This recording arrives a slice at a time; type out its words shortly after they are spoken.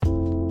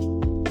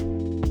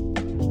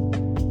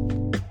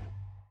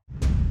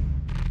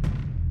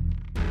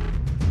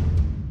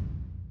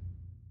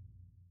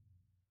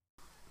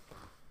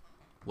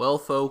Well,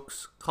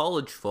 folks,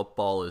 college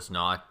football is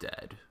not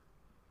dead.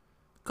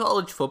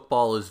 College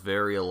football is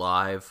very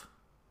alive,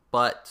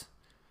 but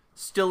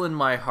still in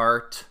my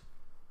heart,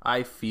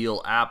 I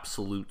feel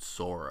absolute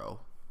sorrow.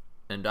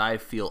 And I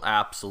feel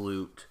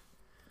absolute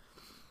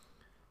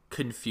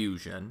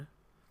confusion.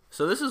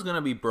 So this is going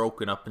to be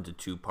broken up into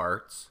two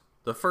parts.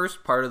 The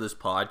first part of this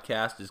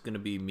podcast is going to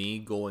be me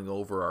going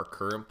over our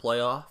current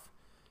playoff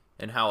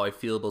and how I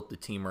feel about the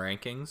team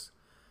rankings,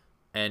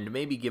 and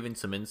maybe giving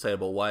some insight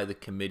about why the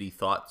committee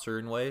thought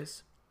certain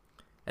ways.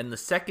 And the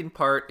second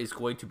part is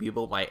going to be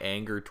about my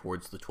anger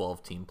towards the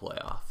 12-team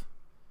playoff.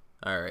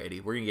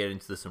 Alrighty, we're going to get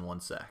into this in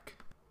one sec.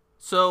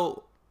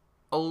 So,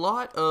 a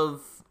lot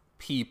of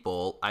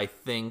people, I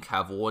think,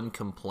 have one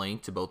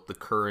complaint about the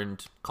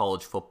current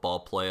college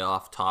football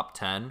playoff top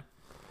 10.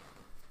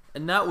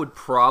 And that would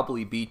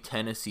probably be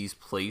Tennessee's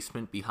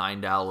placement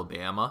behind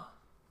Alabama.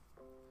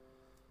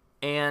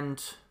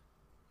 And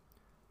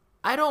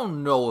I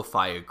don't know if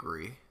I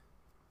agree.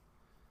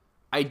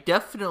 I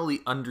definitely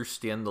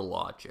understand the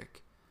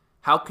logic.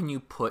 How can you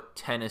put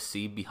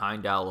Tennessee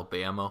behind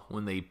Alabama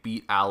when they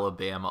beat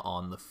Alabama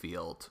on the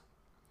field?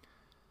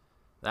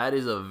 That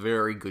is a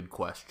very good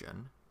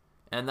question.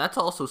 And that's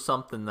also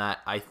something that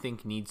I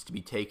think needs to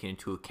be taken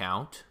into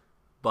account.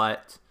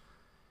 But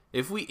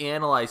if we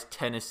analyze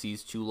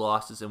Tennessee's 2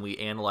 losses and we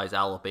analyze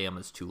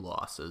Alabama's 2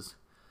 losses,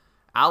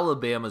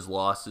 Alabama's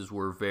losses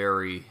were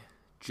very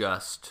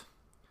just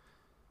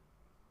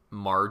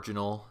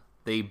marginal.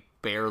 They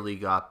barely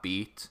got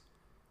beat.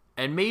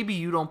 And maybe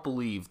you don't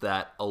believe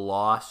that a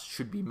loss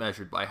should be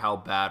measured by how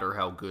bad or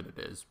how good it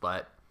is,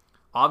 but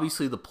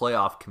obviously the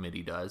playoff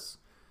committee does,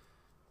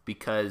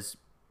 because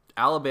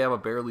Alabama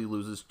barely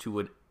loses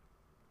to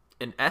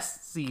an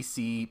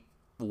SEC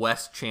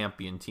West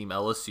champion team,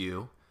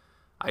 LSU.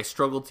 I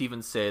struggle to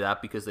even say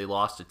that because they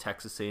lost to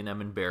Texas A&M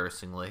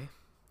embarrassingly.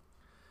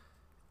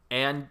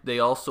 And they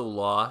also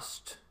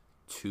lost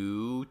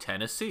to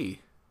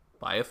Tennessee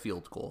by a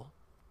field goal.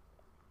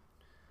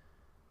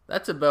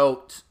 That's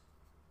about...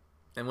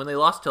 And when they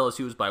lost to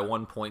LSU, it was by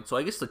 1 point. So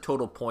I guess the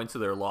total points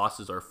of their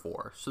losses are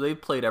 4. So they've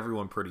played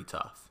everyone pretty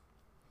tough.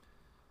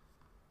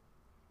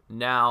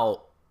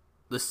 Now,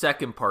 the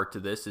second part to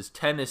this is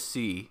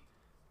Tennessee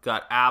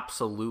got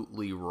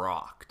absolutely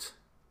rocked.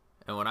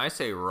 And when I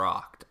say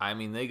rocked, I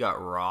mean they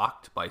got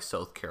rocked by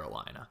South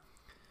Carolina.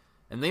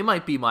 And they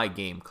might be my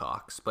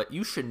Gamecocks, but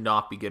you should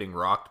not be getting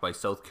rocked by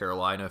South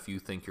Carolina if you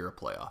think you're a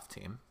playoff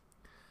team.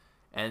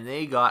 And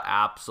they got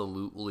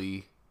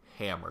absolutely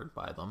hammered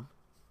by them.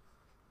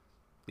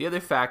 The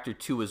other factor,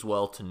 too, as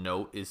well to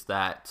note is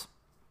that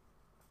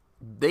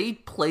they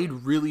played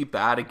really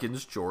bad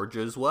against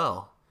Georgia as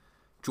well.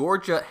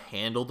 Georgia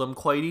handled them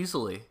quite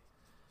easily.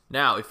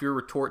 Now, if your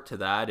retort to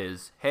that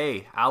is,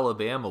 hey,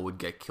 Alabama would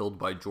get killed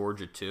by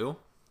Georgia too,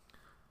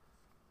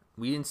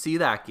 we didn't see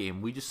that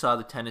game. We just saw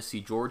the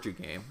Tennessee-Georgia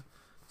game.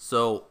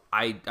 So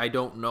I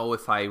don't know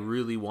if I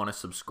really want to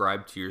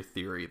subscribe to your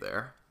theory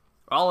there.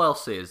 All I'll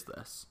say is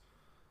this.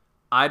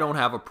 I don't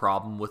have a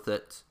problem with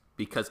it,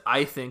 because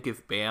I think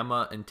if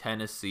Bama and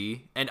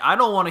Tennessee, and I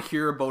don't want to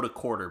hear about a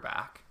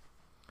quarterback,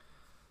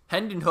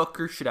 Hendon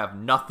Hooker should have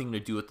nothing to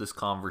do with this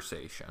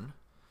conversation.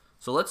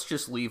 So let's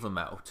just leave him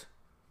out.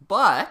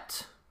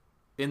 But,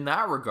 in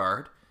that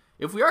regard,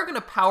 if we are going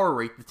to power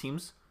rate the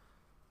teams,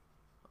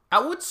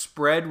 at what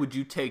spread would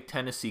you take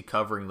Tennessee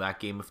covering that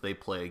game if they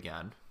play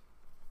again?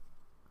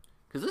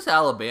 Because this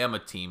Alabama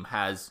team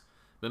has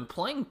been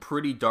playing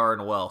pretty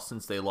darn well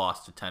since they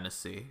lost to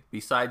Tennessee,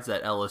 besides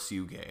that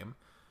LSU game,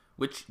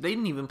 which they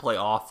didn't even play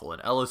awful,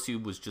 and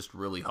LSU was just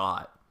really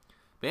hot.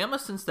 Bama,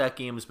 since that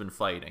game, has been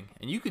fighting,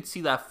 and you could see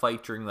that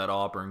fight during that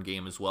Auburn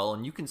game as well,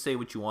 and you can say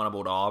what you want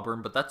about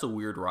Auburn, but that's a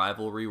weird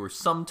rivalry where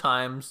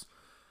sometimes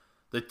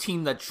the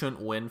team that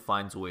shouldn't win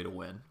finds a way to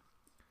win.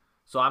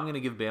 So I'm going to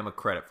give Bama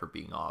credit for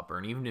being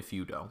Auburn, even if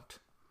you don't.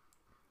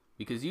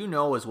 Because you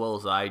know as well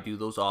as I do,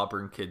 those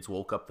Auburn kids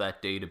woke up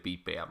that day to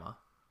beat Bama.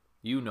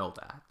 You know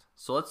that.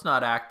 So let's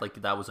not act like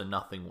that was a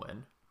nothing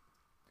win.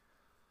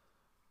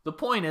 The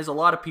point is, a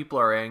lot of people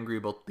are angry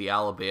about the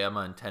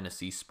Alabama and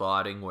Tennessee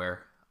spotting,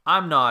 where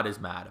I'm not as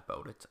mad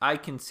about it. I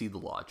can see the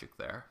logic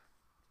there.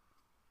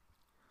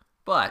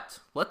 But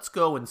let's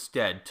go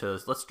instead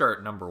let's start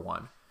at number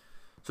 1.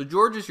 So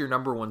Georgia's your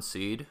number 1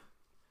 seed,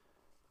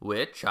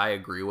 which I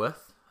agree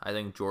with. I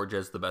think Georgia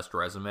has the best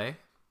resume.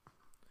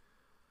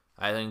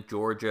 I think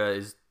Georgia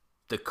is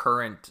the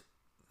current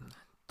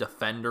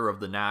defender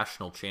of the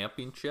national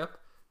championship.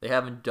 They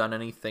haven't done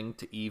anything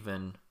to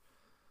even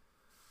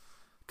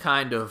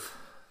kind of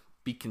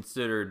be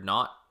considered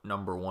not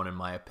number 1 in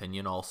my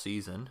opinion all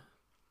season.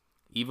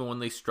 Even when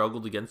they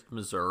struggled against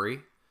Missouri,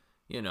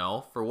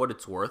 for what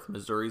it's worth,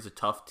 Missouri's a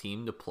tough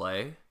team to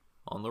play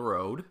on the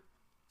road.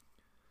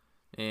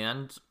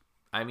 And,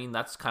 I mean,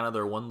 that's kind of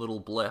their one little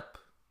blip,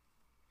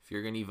 if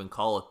you're going to even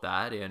call it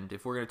that. And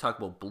if we're going to talk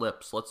about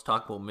blips, let's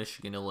talk about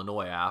Michigan,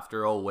 Illinois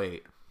after. Oh,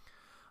 wait.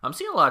 I'm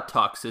seeing a lot of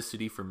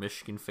toxicity from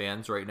Michigan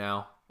fans right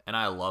now, and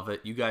I love it.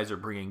 You guys are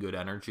bringing good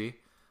energy.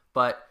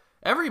 But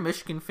every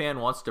Michigan fan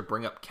wants to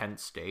bring up Kent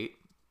State.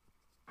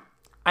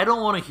 I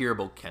don't want to hear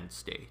about Kent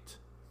State.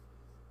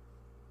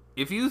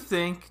 If you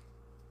think,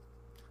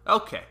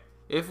 okay,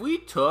 if we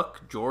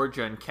took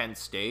Georgia and Kent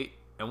State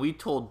and we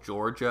told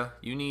Georgia,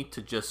 you need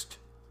to just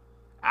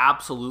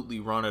absolutely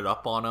run it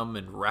up on them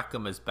and wreck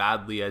them as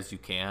badly as you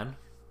can,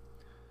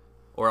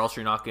 or else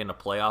you're not getting a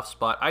playoff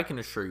spot, I can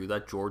assure you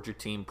that Georgia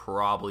team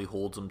probably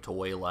holds them to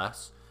way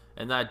less,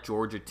 and that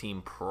Georgia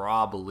team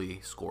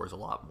probably scores a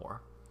lot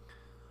more.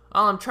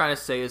 All I'm trying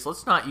to say is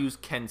let's not use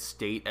Kent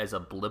State as a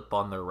blip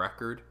on their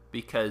record,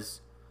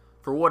 because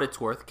for what it's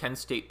worth, Kent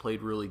State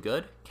played really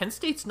good. Kent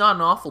State's not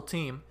an awful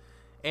team,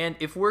 and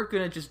if we're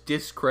going to just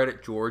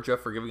discredit Georgia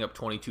for giving up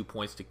 22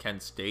 points to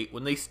Kent State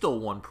when they still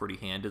won pretty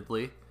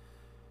handedly,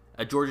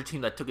 a Georgia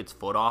team that took its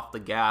foot off the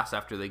gas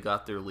after they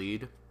got their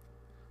lead,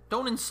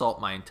 don't insult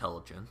my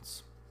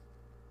intelligence.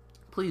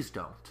 Please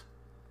don't,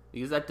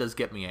 because that does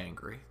get me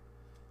angry.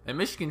 And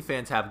Michigan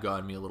fans have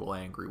gotten me a little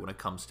angry when it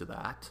comes to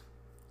that.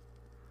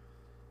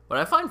 What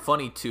I find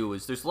funny, too,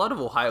 is there's a lot of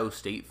Ohio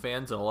State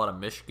fans and a lot of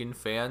Michigan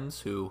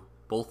fans who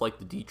both like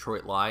the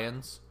Detroit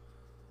Lions,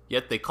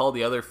 yet they call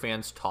the other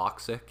fans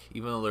toxic,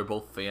 even though they're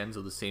both fans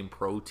of the same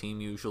pro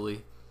team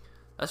usually.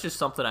 That's just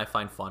something I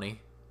find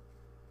funny.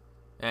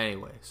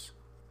 Anyways,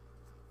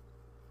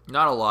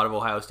 not a lot of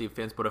Ohio State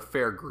fans, but a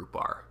fair group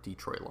are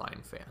Detroit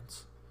Lion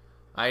fans.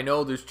 I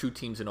know there's two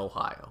teams in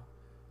Ohio.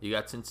 You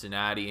got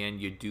Cincinnati and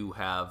you do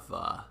have,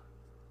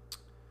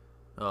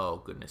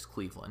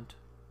 Cleveland.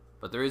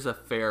 But there is a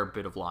fair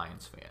bit of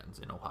Lions fans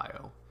in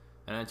Ohio.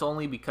 And it's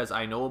only because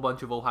I know a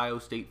bunch of Ohio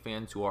State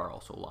fans who are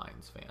also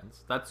Lions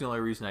fans. That's the only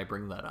reason I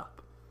bring that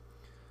up.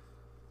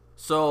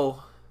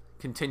 So,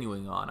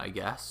 continuing on, I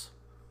guess.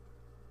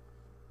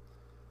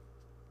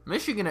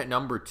 Michigan at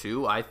number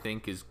 2, I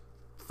think, is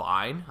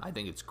fine. I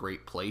think it's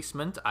great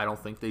placement. I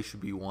don't think they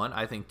should be 1.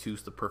 I think 2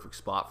 is the perfect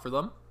spot for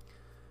them.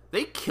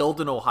 They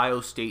killed an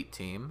Ohio State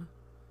team,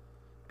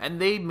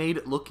 and they made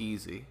it look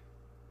easy.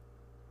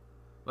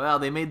 Well,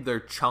 they made their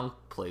chunk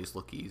plays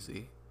look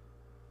easy.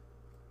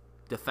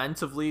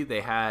 Defensively,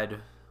 they had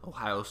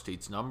Ohio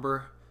State's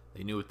number.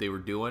 They knew what they were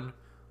doing.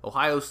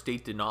 Ohio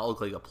State did not look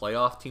like a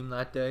playoff team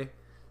that day.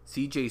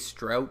 C.J.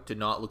 Stroud did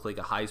not look like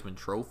a Heisman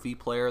Trophy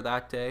player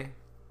that day.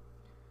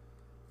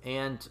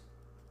 And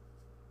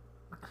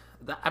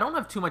I don't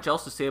have too much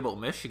else to say about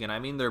Michigan. I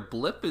mean, their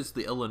blip is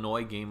the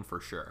Illinois game for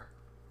sure.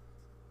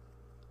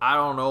 I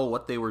don't know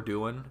what they were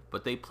doing,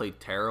 but they played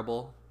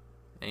terrible.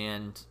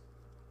 And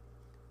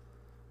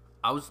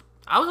I was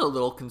a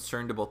little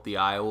concerned about the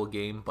Iowa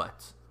game,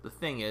 but the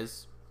thing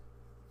is,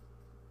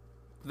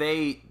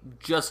 they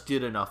just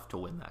did enough to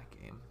win that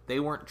game. They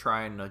weren't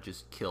trying to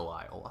just kill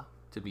Iowa,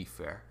 to be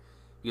fair.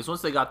 Because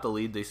once they got the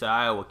lead, they said,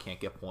 Iowa can't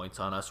get points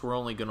on us. We're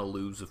only going to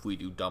lose if we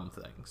do dumb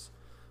things.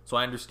 So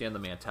I understand the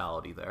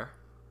mentality there.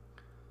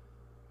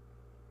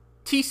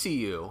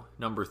 TCU,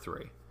 number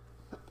 3.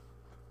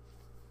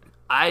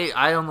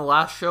 I on the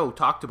last show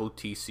talked about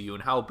TCU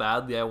and how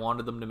badly I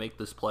wanted them to make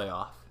this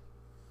playoff.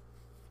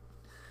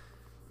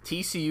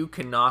 TCU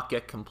cannot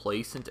get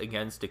complacent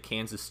against a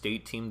Kansas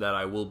State team that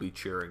I will be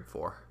cheering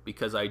for,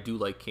 because I do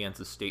like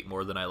Kansas State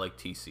more than I like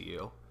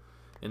TCU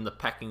in the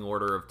pecking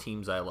order of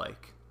teams I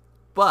like.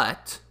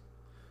 But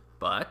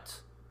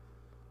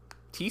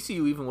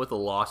TCU, even with a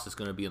loss, is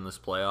going to be in this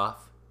playoff.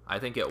 I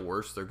think at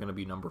worst they're going to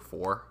be number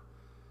 4.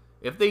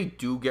 If they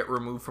do get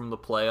removed from the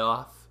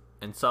playoff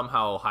and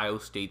somehow Ohio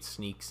State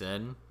sneaks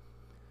in,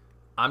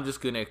 I'm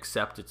just going to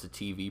accept it's a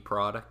TV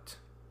product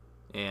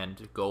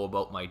and go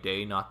about my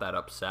day, not that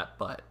upset.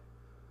 But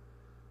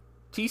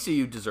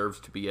TCU deserves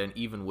to be in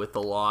even with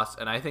the loss,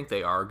 and I think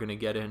they are going to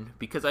get in,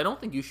 because I don't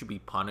think you should be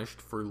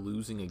punished for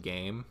losing a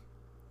game.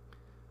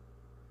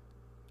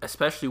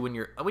 Especially when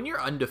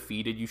you're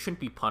undefeated, you shouldn't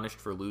be punished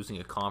for losing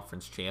a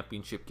conference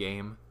championship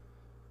game.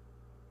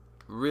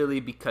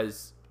 Really,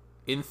 because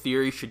in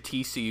theory, should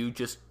TCU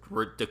just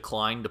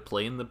decline to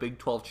play in the Big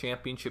 12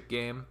 championship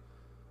game?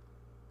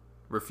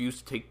 Refuse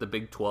to take the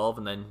Big 12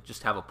 and then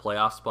just have a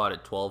playoff spot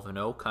at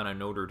 12-0, kind of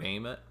Notre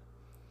Dame it?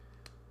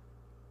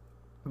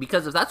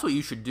 Because if that's what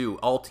you should do,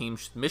 all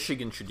teams,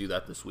 Michigan should do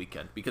that this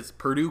weekend, because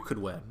Purdue could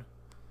win.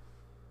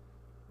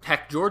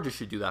 Heck, Georgia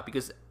should do that,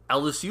 because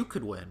LSU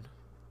could win.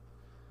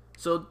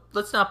 So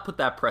let's not put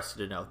that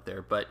precedent out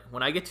there, but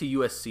when I get to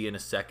USC in a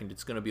second,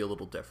 it's going to be a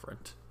little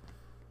different.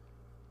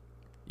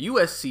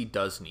 USC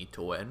does need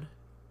to win.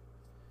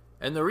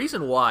 And the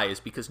reason why is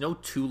because no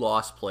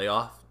 2-loss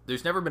playoff,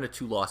 there's never been a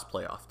 2-loss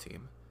playoff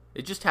team.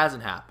 It just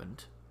hasn't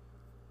happened.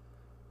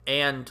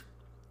 And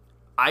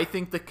I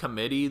think the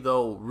committee,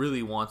 though,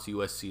 really wants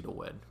USC to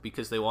win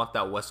because they want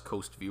that West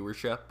Coast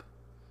viewership.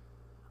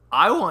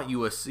 I want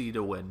USC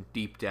to win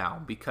deep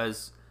down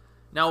because,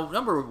 now,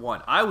 number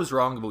 1, I was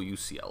wrong about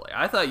UCLA.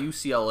 I thought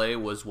UCLA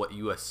was what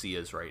USC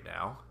is right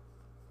now.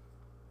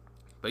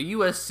 But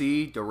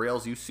USC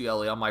derails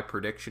UCLA on my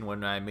prediction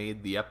when I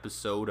made the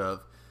episode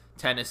of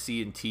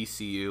Tennessee and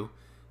TCU.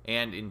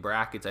 And in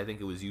brackets, I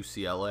think it was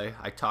UCLA.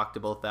 I talked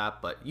about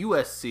that. But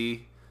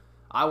USC,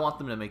 I want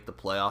them to make the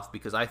playoff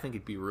because I think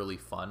it'd be really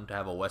fun to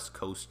have a West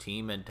Coast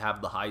team and to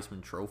have the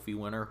Heisman Trophy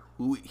winner,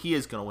 who he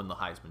is going to win the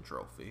Heisman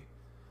Trophy.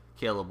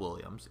 Caleb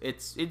Williams.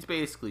 It's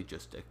basically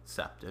just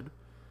accepted.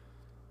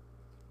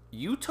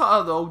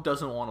 Utah, though,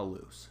 doesn't want to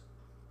lose.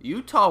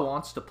 Utah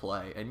wants to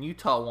play, and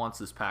Utah wants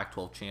this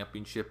Pac-12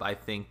 championship, I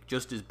think,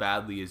 just as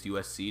badly as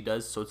USC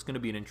does, so it's going to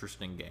be an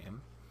interesting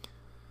game.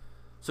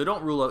 So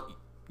don't rule out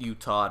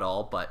Utah at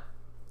all, but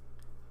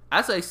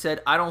as I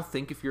said, I don't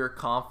think if you're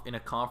in a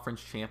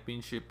conference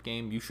championship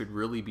game, you should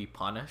really be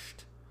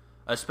punished,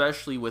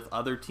 especially with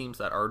other teams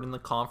that aren't in the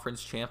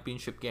conference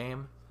championship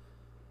game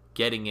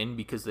getting in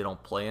because they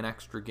don't play an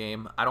extra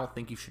game. I don't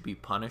think you should be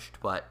punished,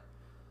 but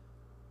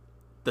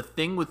the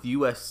thing with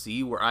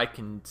USC where I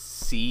can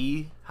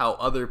see how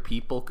other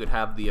people could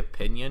have the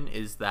opinion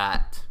is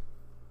that,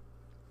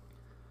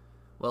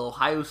 well,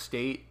 Ohio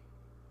State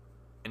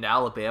and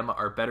Alabama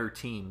are better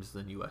teams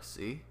than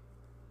USC.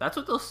 That's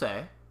what they'll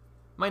say.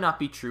 Might not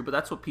be true, but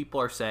that's what people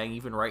are saying.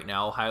 Even right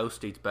now, Ohio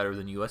State's better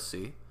than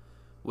USC,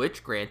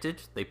 which,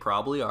 granted, they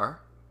probably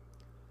are.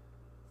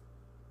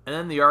 And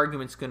then the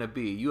argument's going to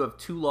be, you have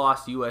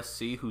 2-loss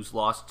USC who's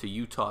lost to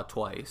Utah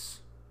twice,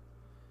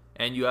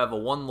 and you have a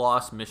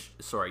one-loss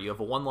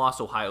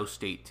Ohio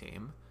State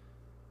team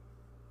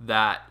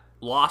that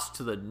lost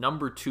to the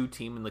number 2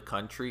 team in the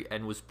country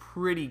and was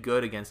pretty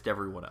good against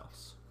everyone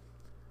else.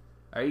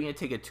 Are you going to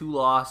take a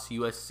 2-loss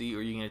USC, or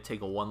are you going to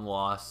take a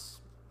 1-loss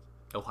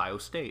Ohio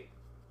State?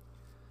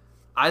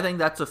 I think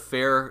that's a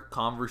fair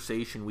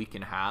conversation we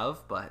can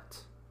have,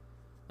 but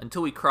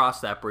until we cross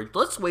that bridge,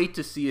 let's wait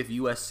to see if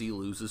USC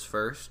loses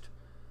first.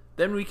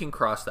 Then we can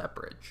cross that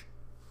bridge.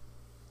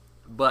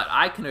 But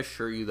I can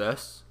assure you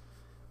this.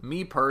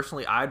 Me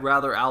personally, I'd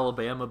rather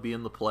Alabama be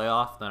in the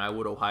playoff than I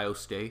would Ohio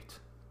State,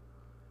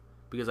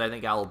 because I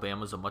think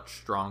Alabama's a much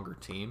stronger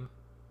team.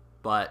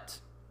 But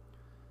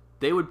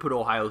they would put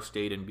Ohio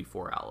State in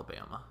before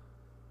Alabama.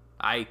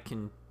 I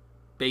can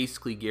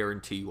basically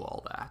guarantee you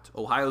all that.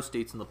 Ohio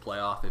State's in the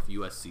playoff if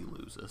USC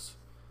loses.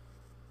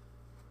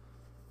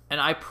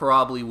 And I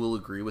probably will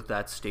agree with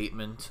that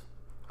statement,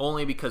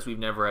 only because we've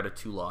never had a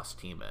 2-loss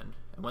team in.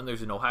 And when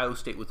there's an Ohio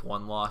State with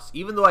 1 loss,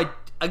 even though I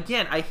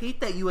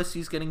hate that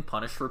USC's getting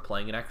punished for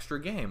playing an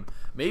extra game.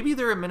 Maybe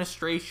their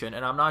administration,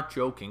 and I'm not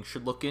joking,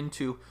 should look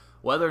into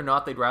whether or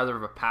not they'd rather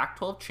have a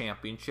Pac-12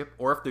 championship,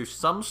 or if there's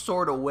some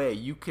sort of way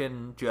you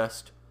can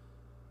just,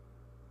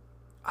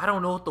 I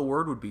don't know what the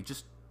word would be,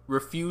 just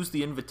refuse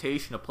the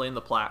invitation to play in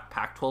the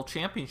Pac-12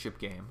 championship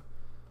game.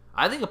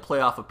 I think a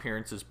playoff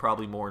appearance is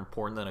probably more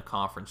important than a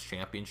conference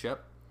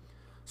championship.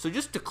 So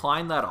just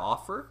decline that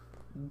offer.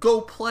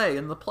 Go play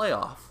in the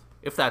playoff,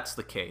 if that's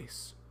the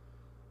case.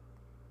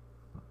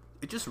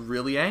 It just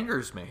really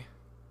angers me.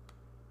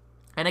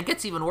 And it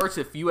gets even worse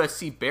if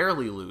USC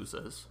barely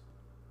loses.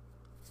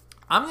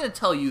 I'm going to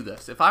tell you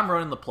this. If I'm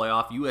running the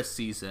playoff,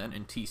 USC's in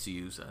and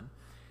TCU's in.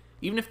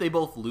 Even if they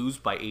both lose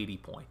by 80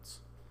 points.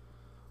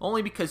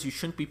 Only because you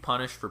shouldn't be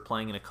punished for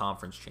playing in a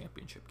conference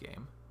championship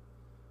game.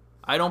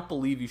 I don't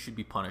believe you should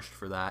be punished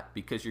for that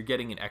because you're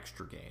getting an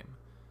extra game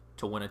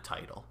to win a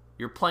title.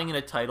 You're playing in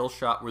a title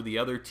shot where the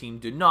other team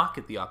did not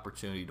get the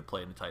opportunity to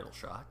play in a title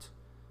shot.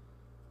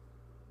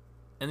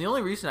 And the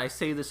only reason I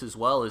say this as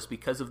well is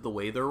because of the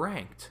way they're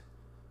ranked.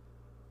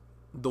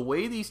 The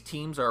way these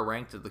teams are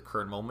ranked at the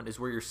current moment is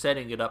where you're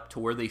setting it up to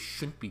where they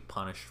shouldn't be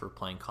punished for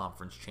playing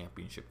conference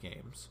championship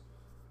games.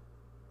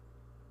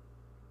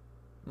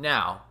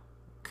 Now,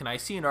 can I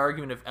see an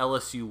argument if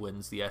LSU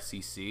wins the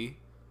SEC?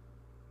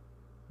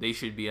 They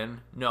should be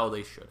in? No,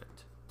 they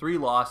shouldn't. 3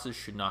 losses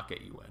should not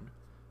get you in.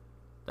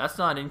 That's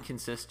not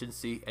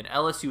inconsistency, and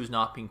LSU is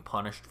not being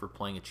punished for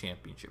playing a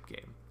championship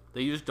game.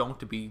 They just don't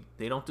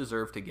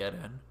deserve to get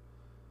in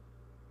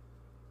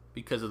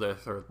because of their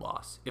 3rd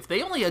loss. If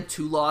they only had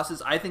 2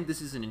 losses, I think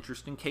this is an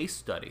interesting case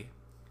study.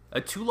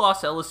 A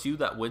 2-loss LSU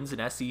that wins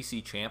an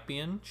SEC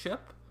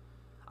championship,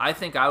 I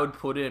think I would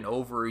put in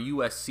over a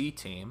USC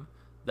team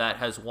that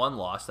has 1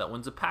 loss that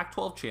wins a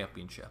Pac-12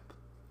 championship.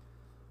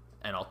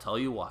 And I'll tell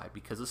you why,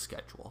 because of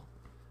schedule.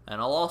 And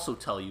I'll also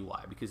tell you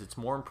why, because it's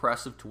more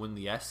impressive to win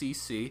the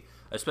SEC,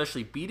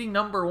 especially beating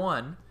number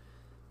 1,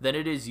 than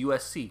it is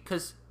USC.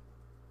 Because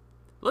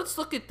let's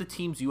look at the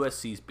teams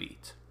USC's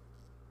beat.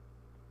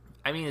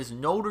 I mean, is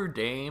Notre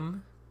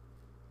Dame,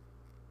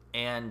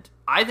 and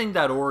I think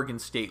that Oregon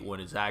State one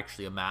is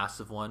actually a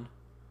massive one.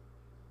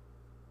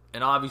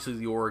 And obviously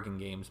the Oregon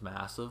game's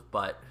massive,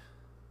 but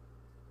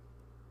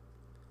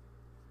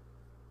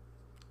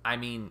I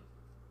mean,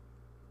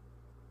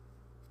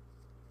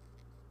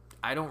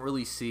 I don't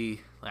really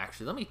see...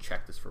 Actually, let me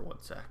check this for 1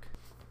 sec.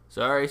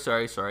 Sorry.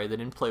 They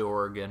didn't play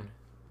Oregon.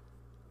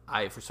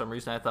 For some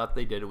reason, I thought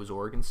they did. It was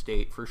Oregon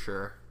State for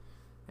sure.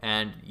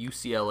 And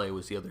UCLA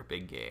was the other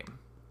big game.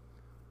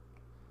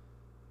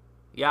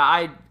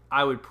 Yeah,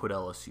 I would put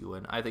LSU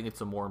in. I think it's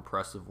a more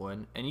impressive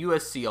win. And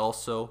USC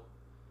also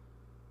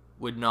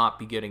would not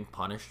be getting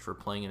punished for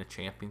playing in a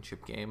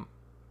championship game.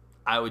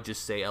 I would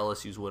just say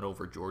LSU's win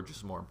over Georgia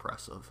is more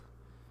impressive.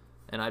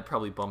 And I'd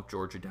probably bump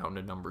Georgia down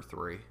to number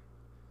 3.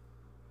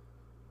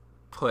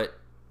 Put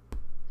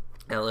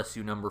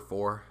LSU number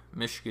 4,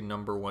 Michigan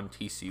number 1,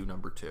 TCU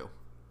number 2.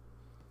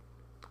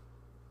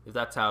 if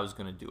that's how I was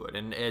going to do it.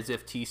 And as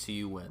if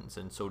TCU wins,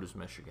 and so does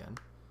Michigan,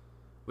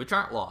 which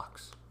aren't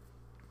locks.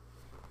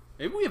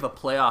 Maybe we have a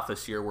playoff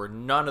this year where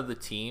none of the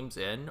teams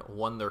in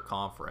won their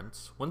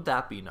conference. Wouldn't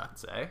that be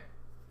nuts, eh?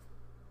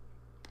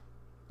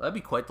 That'd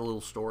be quite the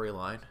little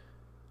storyline.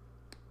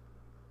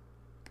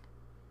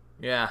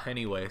 Yeah,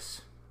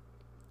 anyways.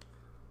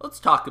 Let's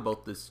talk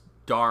about this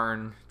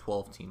darn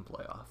 12-team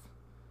playoff.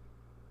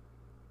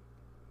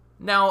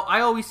 Now, I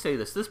always say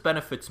this. This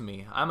benefits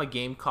me. I'm a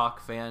Gamecock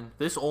fan.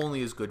 This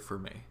only is good for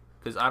me.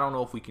 Because I don't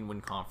know if we can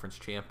win conference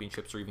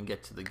championships or even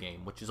get to the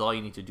game, which is all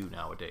you need to do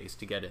nowadays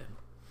to get in.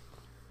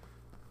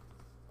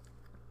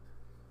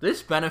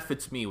 This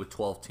benefits me with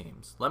 12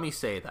 teams. Let me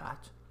say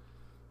that.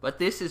 But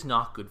this is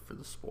not good for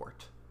the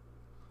sport.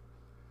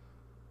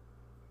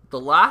 The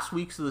last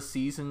weeks of the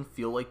season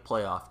feel like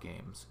playoff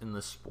games in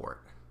this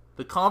sport.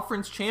 The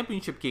conference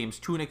championship games,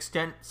 to an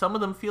extent, some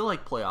of them feel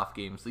like playoff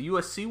games. The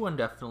USC one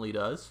definitely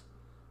does.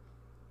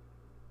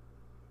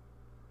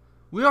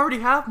 We already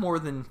have more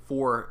than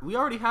four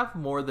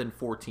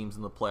teams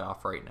in the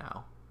playoff right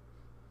now.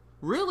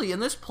 Really, in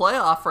this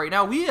playoff right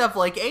now, we have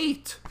like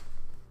 8.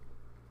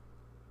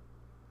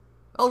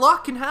 A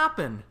lot can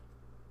happen.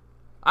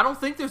 I don't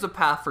think there's a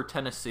path for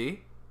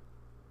Tennessee.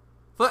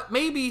 But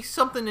maybe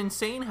something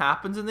insane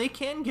happens and they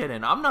can get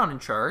in. I'm not in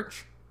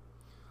charge.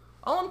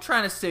 All I'm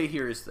trying to say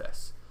here is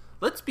this.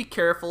 Let's be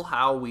careful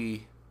how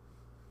we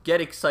get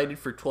excited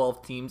for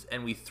 12 teams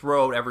and we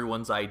throw out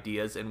everyone's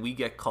ideas and we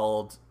get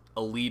called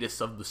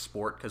elitists of the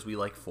sport because we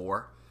like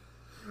 4.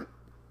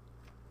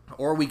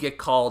 Or we get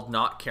called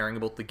not caring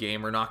about the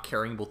game or not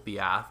caring about the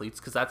athletes,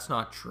 because that's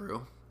not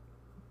true.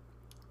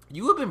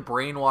 You have been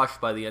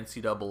brainwashed by the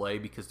NCAA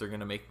because they're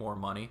going to make more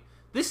money.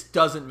 This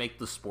doesn't make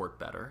the sport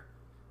better.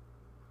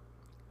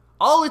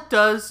 All it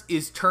does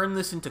is turn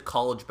this into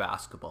college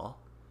basketball.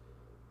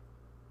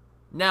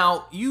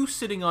 Now, you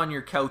sitting on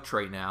your couch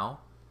right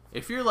now,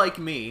 if you're like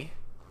me,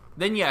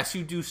 then yes,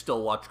 you do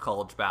still watch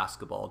college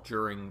basketball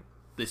during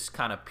this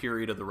kind of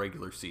period of the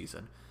regular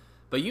season.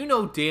 But you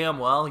know damn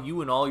well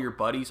you and all your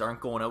buddies aren't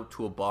going out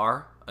to a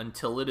bar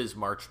until it is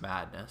March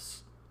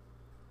Madness.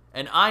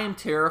 And I am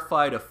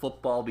terrified of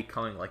football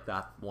becoming like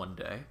that one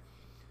day.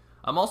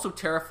 I'm also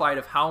terrified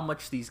of how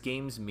much these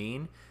games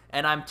mean.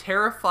 And I'm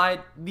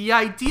terrified. The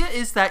idea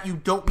is that you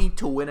don't need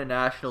to win a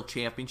national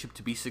championship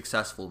to be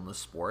successful in this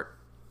sport.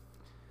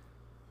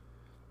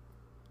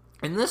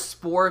 In this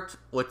sport,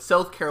 what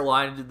South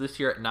Carolina did this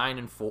year at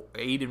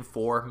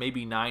 8-4,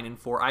 maybe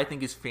 9-4, I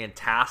think is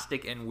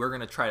fantastic, and we're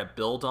going to try to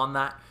build on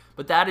that.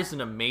 But that is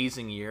an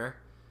amazing year.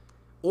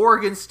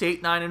 Oregon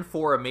State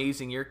 9-4,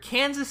 amazing year.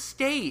 Kansas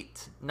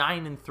State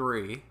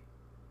 9-3,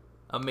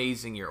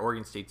 amazing year.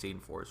 Oregon State's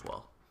 8-4 as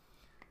well.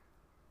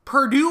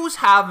 Purdue's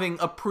having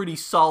a pretty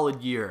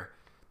solid year.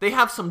 They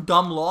have some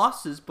dumb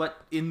losses,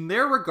 but in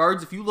their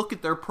regards, if you look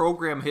at their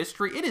program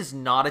history, it is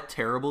not a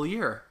terrible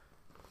year.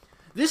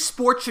 This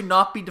sport should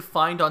not be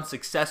defined on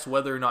success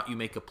whether or not you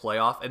make a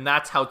playoff, and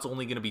that's how it's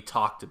only going to be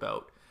talked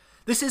about.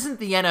 This isn't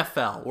the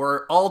NFL,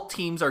 where all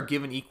teams are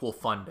given equal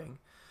funding.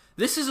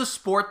 This is a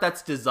sport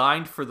that's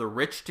designed for the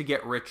rich to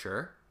get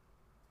richer.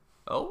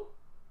 Oh?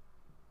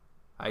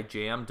 I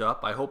jammed up.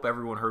 I hope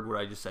everyone heard what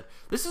I just said.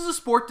 This is a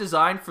sport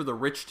designed for the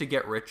rich to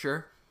get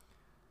richer.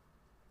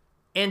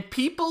 And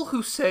people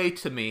who say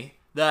to me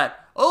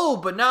that, oh,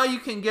 but now you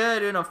can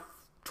get in a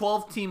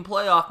 12-team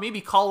playoff.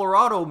 Maybe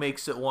Colorado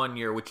makes it one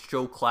year, which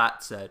Joe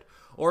Klatt said.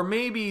 Or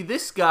maybe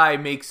this guy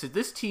makes it,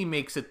 this team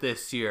makes it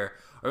this year.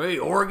 Or maybe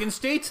Oregon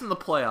State's in the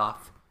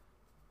playoff.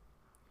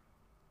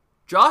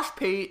 Josh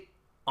Pate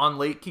on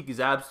Late Kick is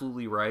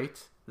absolutely right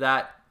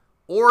that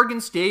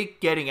Oregon State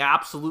getting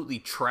absolutely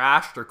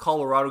trashed or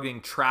Colorado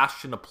getting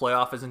trashed in the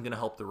playoff isn't going to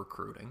help the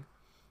recruiting.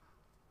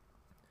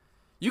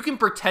 You can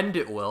pretend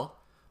it will,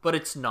 but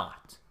it's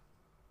not.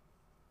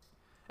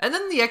 And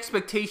then the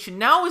expectation,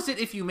 now is it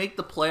if you make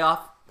the playoff,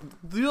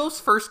 those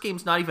first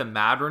games not even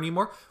matter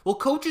anymore? Will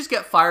coaches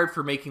get fired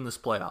for making this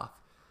playoff?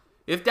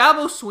 If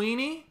Dabo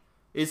Swinney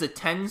is a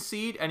 10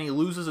 seed and he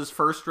loses his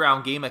first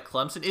round game at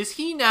Clemson, is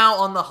he now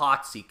on the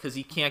hot seat because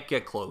he can't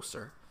get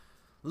closer?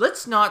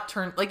 Let's not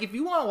turn, like if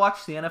you want to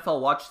watch the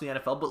NFL, watch the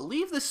NFL, but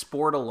leave this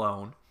sport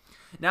alone.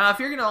 Now, if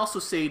you're going to also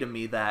say to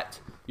me that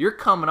you're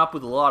coming up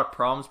with a lot of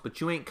problems,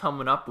 but you ain't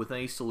coming up with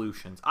any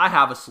solutions, I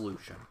have a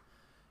solution.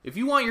 If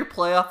you want your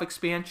playoff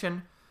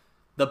expansion,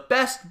 the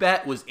best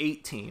bet was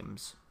 8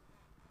 teams.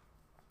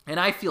 And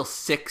I feel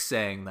sick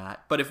saying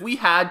that. But if we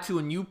had to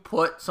and you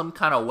put some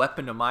kind of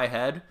weapon to my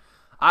head,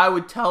 I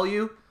would tell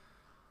you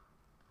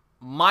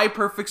my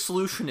perfect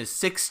solution is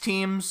 6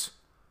 teams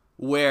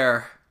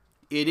where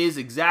it is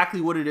exactly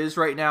what it is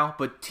right now,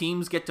 but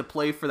teams get to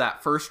play for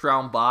that first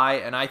round bye,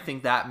 and I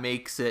think that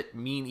makes it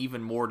mean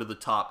even more to the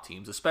top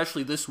teams,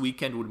 especially this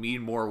weekend would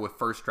mean more with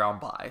first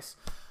round byes.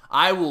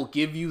 I will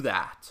give you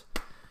that.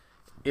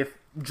 If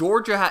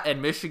Georgia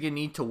and Michigan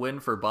need to win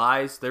for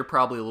byes, they're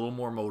probably a little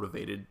more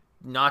motivated,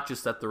 not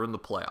just that they're in the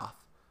playoff.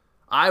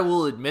 I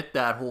will admit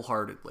that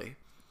wholeheartedly.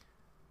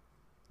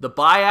 The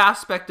bye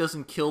aspect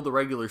doesn't kill the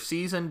regular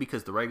season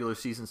because the regular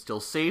season's still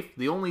safe.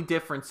 The only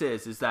difference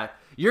is that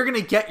you're going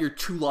to get your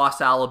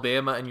 2-loss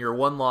Alabama and your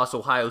 1-loss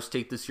Ohio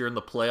State this year in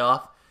the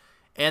playoff.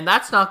 And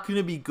that's not going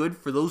to be good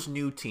for those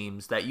new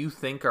teams that you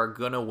think are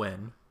going to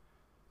win.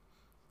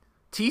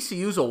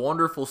 TCU's a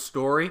wonderful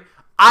story.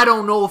 I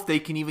don't know if they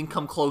can even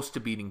come close to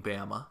beating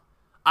Bama.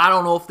 I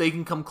don't know if they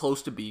can come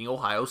close to beating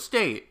Ohio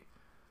State.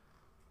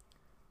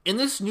 In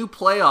this new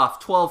playoff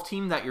 12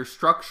 team that you're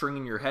structuring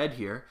in your head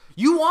here,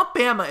 you want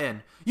Bama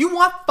in. You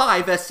want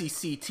 5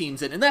 SEC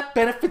teams in, and that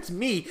benefits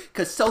me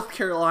because South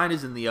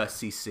Carolina's in the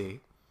SEC.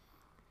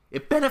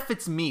 It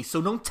benefits me, so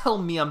don't tell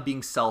me I'm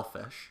being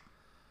selfish.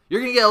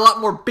 You're going to get a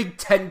lot more Big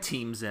Ten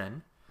teams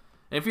in.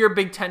 And if you're a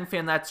Big Ten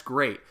fan, that's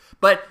great.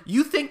 But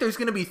you think there's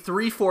going to be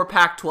 3-4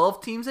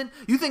 Pac-12 teams in?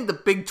 You think the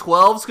Big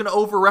 12's going to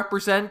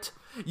overrepresent?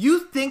 You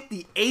think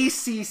the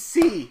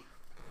ACC...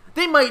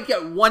 They might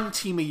get 1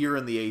 team a year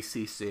in the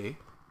ACC.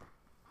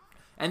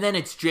 And then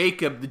it's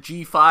Jacob, the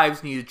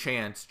G5s need a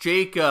chance.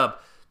 Jacob,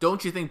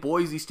 don't you think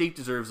Boise State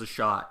deserves a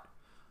shot?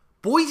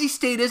 Boise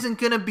State isn't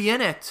going to be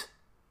in it.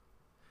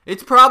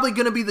 It's probably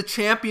going to be the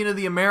champion of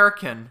the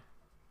American.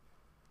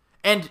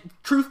 And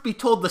truth be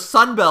told, the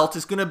Sun Belt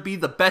is going to be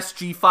the best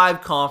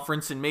G5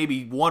 conference in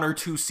maybe 1 or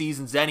 2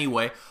 seasons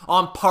anyway,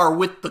 on par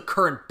with the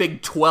current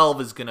Big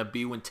 12 is going to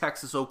be when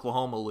Texas,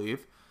 Oklahoma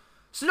leave.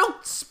 So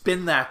don't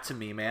spin that to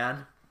me,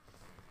 man.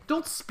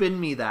 Don't spin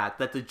me that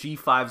the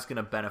G5 is going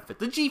to benefit.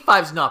 The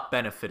G5's not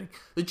benefiting.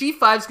 The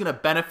G5 is going to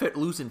benefit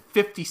losing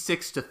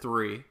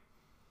 56-3.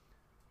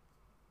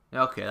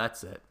 Okay,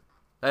 that's it.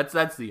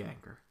 That's the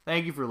anchor.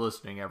 Thank you for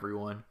listening,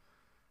 everyone.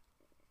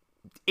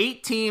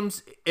 8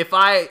 teams. If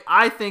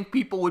I think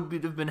people would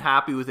have been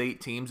happy with 8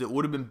 teams. It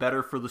would have been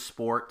better for the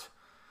sport.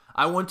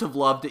 I wouldn't have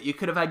loved it. You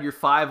could have had your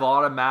 5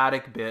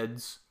 automatic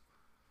bids,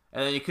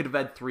 and then you could have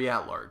had 3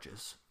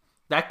 at-larges.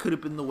 That could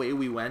have been the way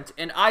we went,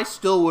 and I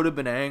still would have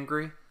been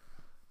angry.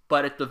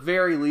 But at the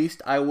very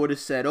least, I would have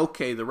said,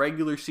 okay, the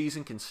regular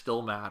season can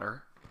still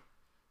matter.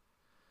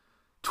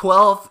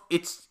 12,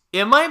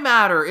 it might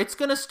matter. It's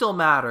going to still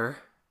matter.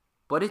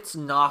 But it's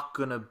not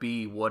going to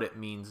be what it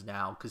means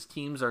now. Because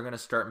teams are going to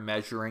start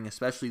measuring,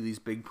 especially these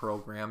big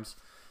programs,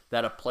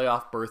 that a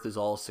playoff berth is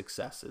all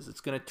successes. It's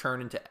going to turn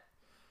into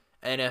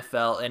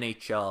NFL,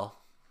 NHL,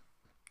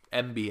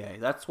 NBA.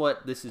 That's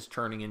what this is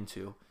turning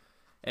into.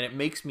 And it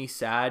makes me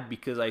sad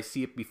because I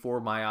see it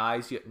before my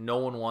eyes, yet no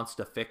one wants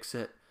to fix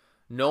it.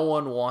 No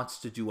one wants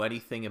to do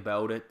anything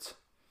about it,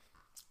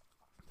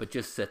 but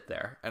just sit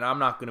there. And I'm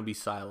not going to be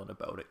silent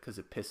about it because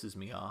it pisses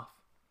me off.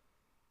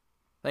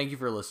 Thank you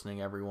for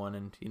listening, everyone.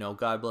 And,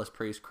 God bless,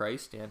 praise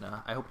Christ. And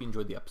I hope you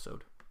enjoyed the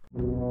episode.